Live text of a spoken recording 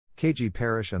KG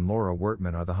Parrish and Laura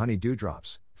Wertman are the Honey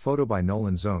Dewdrops, photo by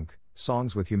Nolan Zunk,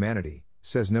 Songs with Humanity,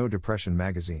 says No Depression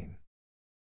magazine.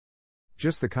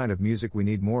 Just the kind of music we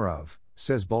need more of,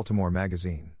 says Baltimore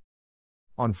Magazine.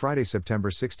 On Friday,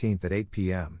 September 16 at 8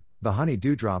 p.m., the Honey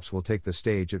Dewdrops will take the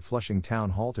stage at Flushing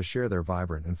Town Hall to share their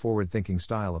vibrant and forward-thinking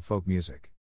style of folk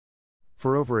music.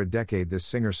 For over a decade, this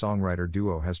singer-songwriter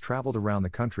duo has traveled around the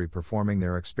country performing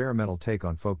their experimental take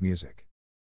on folk music.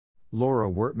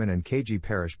 Laura Wertman and KG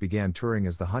Parrish began touring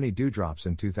as the Honey Dewdrops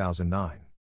in 2009.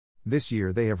 This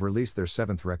year they have released their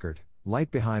seventh record, Light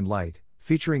Behind Light,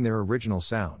 featuring their original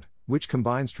sound, which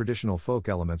combines traditional folk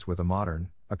elements with a modern,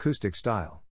 acoustic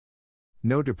style.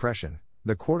 No Depression,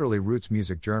 the quarterly Roots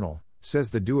music journal,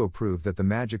 says the duo proved that the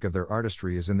magic of their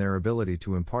artistry is in their ability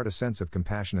to impart a sense of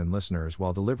compassion in listeners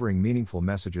while delivering meaningful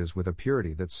messages with a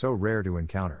purity that's so rare to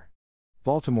encounter.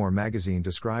 Baltimore Magazine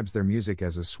describes their music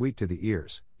as sweet to the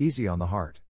ears, easy on the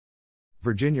heart.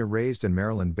 Virginia-raised and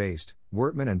Maryland-based,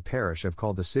 Wertman and Parrish have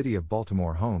called the city of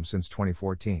Baltimore home since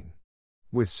 2014.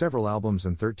 With several albums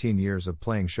and 13 years of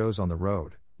playing shows on the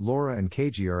road, Laura and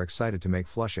KG are excited to make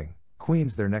Flushing,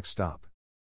 Queens their next stop.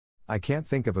 I can't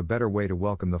think of a better way to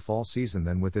welcome the fall season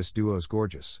than with this duo's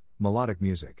gorgeous, melodic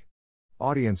music.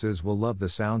 Audiences will love the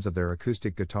sounds of their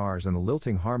acoustic guitars and the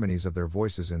lilting harmonies of their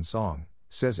voices in song,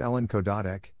 says Ellen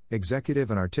Kodadek,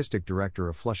 Executive and Artistic Director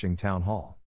of Flushing Town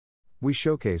Hall. We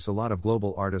showcase a lot of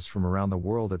global artists from around the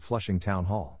world at Flushing Town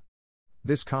Hall.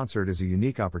 This concert is a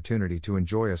unique opportunity to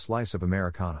enjoy a slice of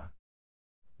Americana.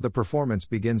 The performance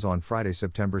begins on Friday,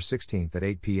 September 16 at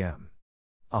 8 p.m.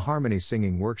 A harmony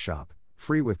singing workshop,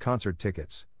 free with concert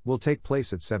tickets, will take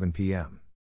place at 7 p.m.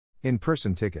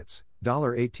 In-person tickets,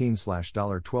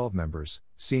 $18/$12 members,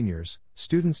 seniors,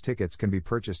 students tickets can be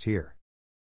purchased here.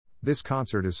 This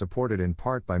concert is supported in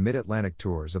part by Mid-Atlantic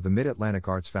Tours of the Mid-Atlantic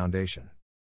Arts Foundation.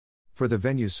 For the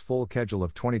venue's full schedule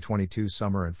of 2022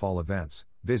 summer and fall events,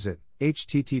 visit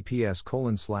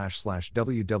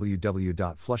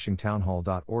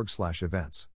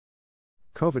https://www.flushingtownhall.org/events.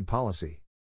 COVID policy.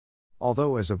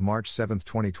 Although as of March 7,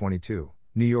 2022,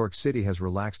 New York City has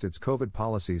relaxed its COVID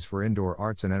policies for indoor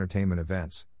arts and entertainment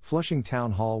events, Flushing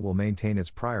Town Hall will maintain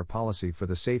its prior policy for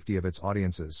the safety of its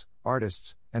audiences,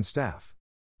 artists, and staff.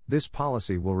 This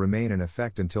policy will remain in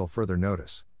effect until further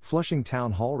notice. Flushing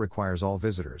Town Hall requires all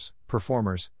visitors,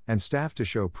 performers, and staff to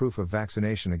show proof of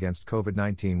vaccination against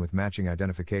COVID-19 with matching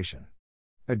identification.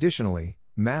 Additionally,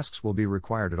 masks will be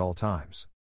required at all times.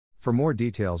 For more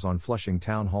details on Flushing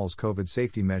Town Hall's COVID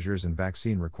safety measures and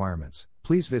vaccine requirements,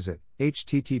 please visit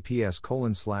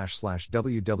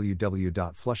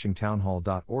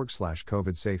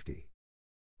https://www.flushingtownhall.org/COVID-safety.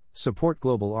 Support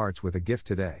global arts with a gift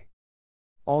today.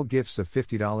 All gifts of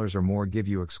 $50 or more give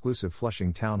you exclusive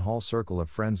Flushing Town Hall Circle of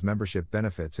Friends membership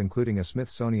benefits, including a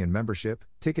Smithsonian membership,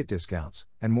 ticket discounts,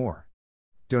 and more.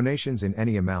 Donations in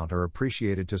any amount are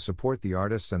appreciated to support the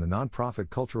artists and the nonprofit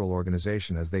cultural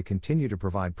organization as they continue to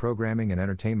provide programming and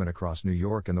entertainment across New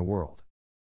York and the world.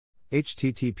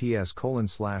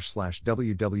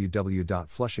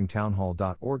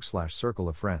 https://www.flushingtownhall.org/Circle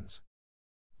of Friends.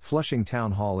 Flushing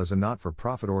Town Hall is a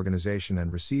not-for-profit organization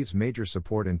and receives major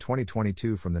support in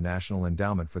 2022 from the National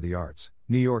Endowment for the Arts,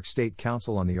 New York State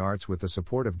Council on the Arts with the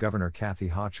support of Governor Kathy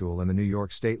Hochul and the New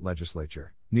York State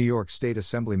Legislature, New York State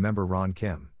Assembly Member Ron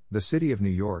Kim, the City of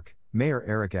New York, Mayor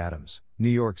Eric Adams, New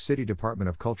York City Department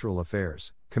of Cultural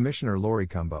Affairs, Commissioner Lori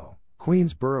Cumbo,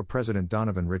 Queens Borough President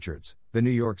Donovan Richards, the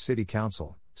New York City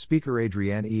Council, Speaker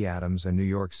Adrienne E. Adams and New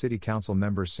York City Council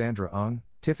members Sandra Ung,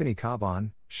 Tiffany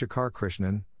Caban, Shakar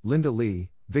Krishnan, Linda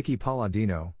Lee, Vicky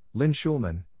Palladino, Lynn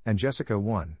Schulman, and Jessica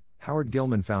One, Howard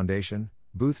Gilman Foundation,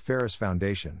 Booth Ferris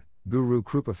Foundation, Guru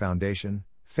Krupa Foundation,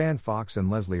 Fan Fox and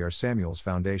Leslie R. Samuels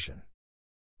Foundation.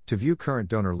 To view current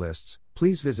donor lists,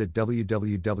 please visit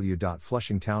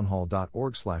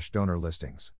www.flushingtownhall.org/donor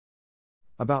listings.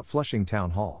 About Flushing Town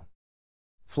Hall.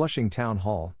 Flushing Town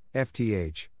Hall,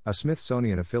 FTH, a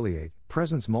Smithsonian affiliate,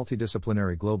 presents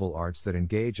multidisciplinary global arts that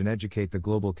engage and educate the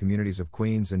global communities of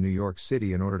Queens and New York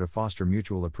City in order to foster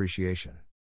mutual appreciation.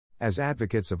 As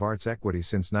advocates of arts equity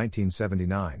since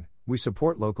 1979, we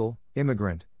support local,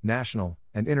 immigrant, national,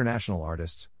 and international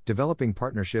artists, developing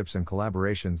partnerships and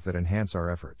collaborations that enhance our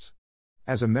efforts.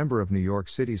 As a member of New York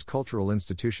City's Cultural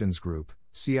Institutions Group,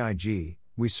 CIG,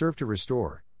 we serve to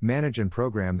restore, manage and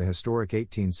program the historic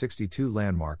 1862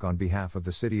 landmark on behalf of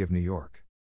the City of New York.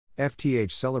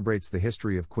 FTH celebrates the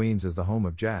history of Queens as the home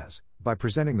of jazz, by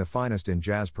presenting the finest in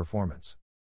jazz performance.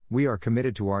 We are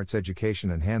committed to arts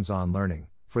education and hands-on learning,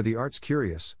 for the arts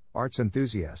curious, arts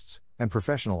enthusiasts, and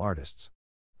professional artists.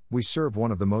 We serve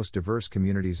one of the most diverse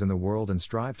communities in the world and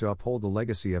strive to uphold the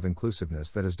legacy of inclusiveness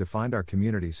that has defined our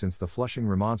community since the Flushing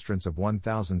Remonstrance of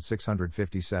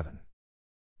 1657.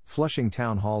 Flushing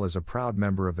Town Hall is a proud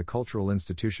member of the Cultural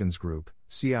Institutions Group,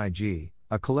 CIG,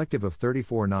 a collective of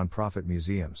 34 nonprofit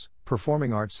museums,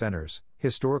 performing arts centers,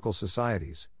 historical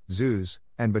societies, zoos,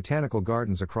 and botanical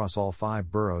gardens across all 5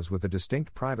 boroughs, with a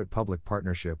distinct private-public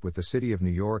partnership with the City of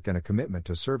New York and a commitment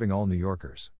to serving all New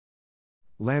Yorkers.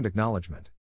 Land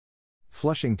Acknowledgement.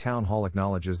 Flushing Town Hall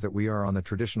acknowledges that we are on the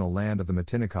traditional land of the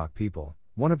Matinecock people,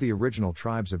 one of the original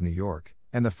tribes of New York,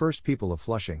 and the first people of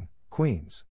Flushing,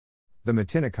 Queens. The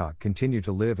Matinecock continue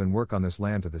to live and work on this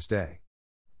land to this day.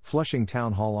 Flushing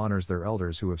Town Hall honors their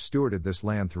elders who have stewarded this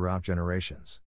land throughout generations.